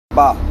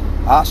Ba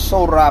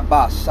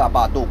Asoraba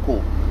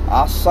Sabadoko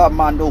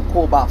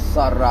Asamandoko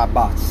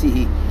Basaraba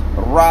Sihi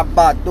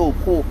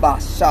Rabadoko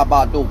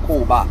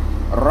Basabadoko Ba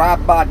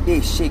Rabade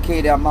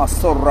Shekeda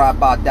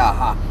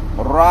Masorabadaha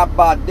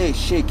Rabade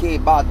Sheke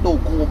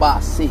Badoko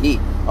Basihi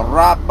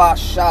Rabba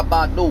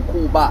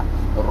Shabadoko Ba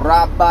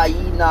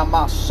Rabaina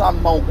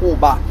Masamoko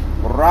Ba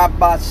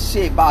Rabba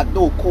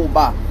Sebadoko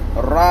Ba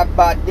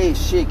Rabade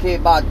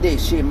Sheke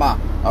Badeshima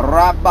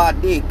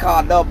Rabade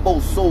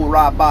Kadaboso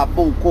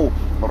Rababoko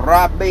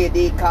Rabbe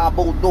de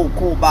Cabo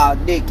Dokuba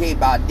de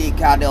Keba de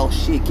Cadel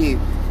Shiki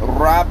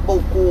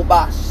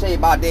Rabukuba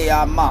Seba de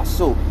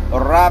Amaso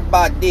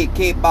Rabba de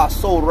Keba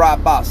So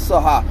Rabba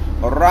Saha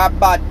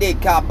Rabba de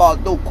Kaba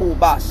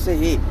Dokuba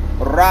Sehi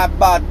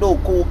Rabba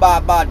Dokuba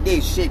Ba de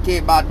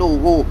Shiki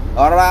Baduhu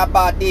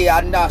Rabba de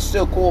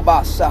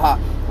Anasukuba Saha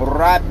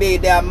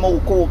Rabbe de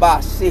Mokuba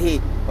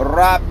Sehi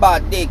Rabba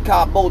de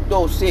Cabo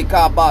Do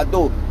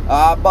Sekabado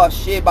Abba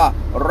Sheba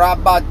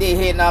Rabba de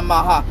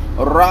Henamaha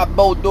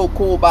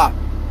Rabodokuba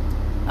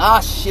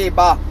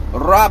Asheba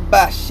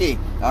Rabashi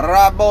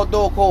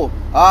Rabodoko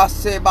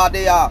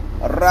Asebadea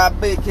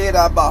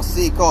Rabikera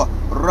Basiko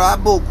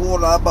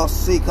Rabukula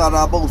Basika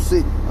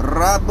Rabosi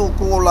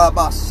Rabukula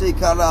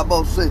Basika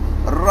Rabosi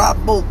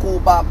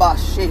Rabukuba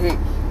Bashihi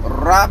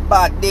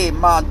Rabade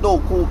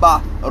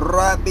Madokuba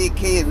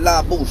Rabike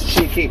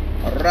Labushiki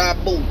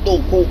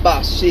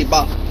Rabudokuba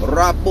Sheba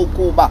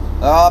Rabukuba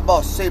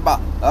Aboseba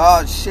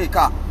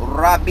Shika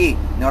Rabi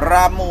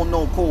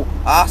Ramunuku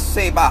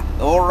Aseba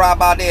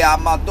Rabade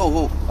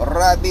Amadohu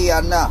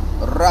Rabiana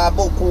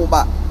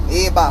Rabukuba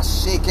Eba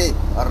Shiki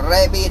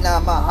Rebina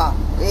Maha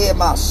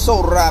Ema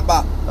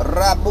Soraba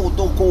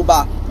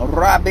Rabudukuba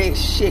Rabi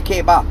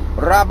Shikeba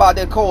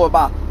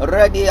Rabadekoba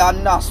Redi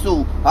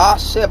Anasu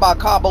Asheba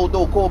Kabo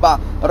Dokuba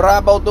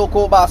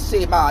Rabodokuba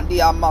Sima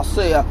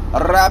Diamasea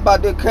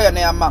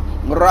Rabadekenema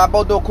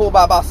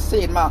Rabodokuba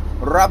Basima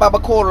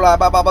Rababakola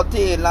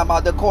Babatina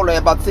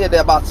Madekole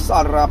Batide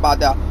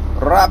Basarabada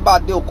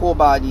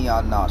Rabadokuba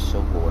Niana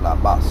Shokola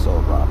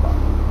Baso Raba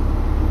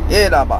Edaba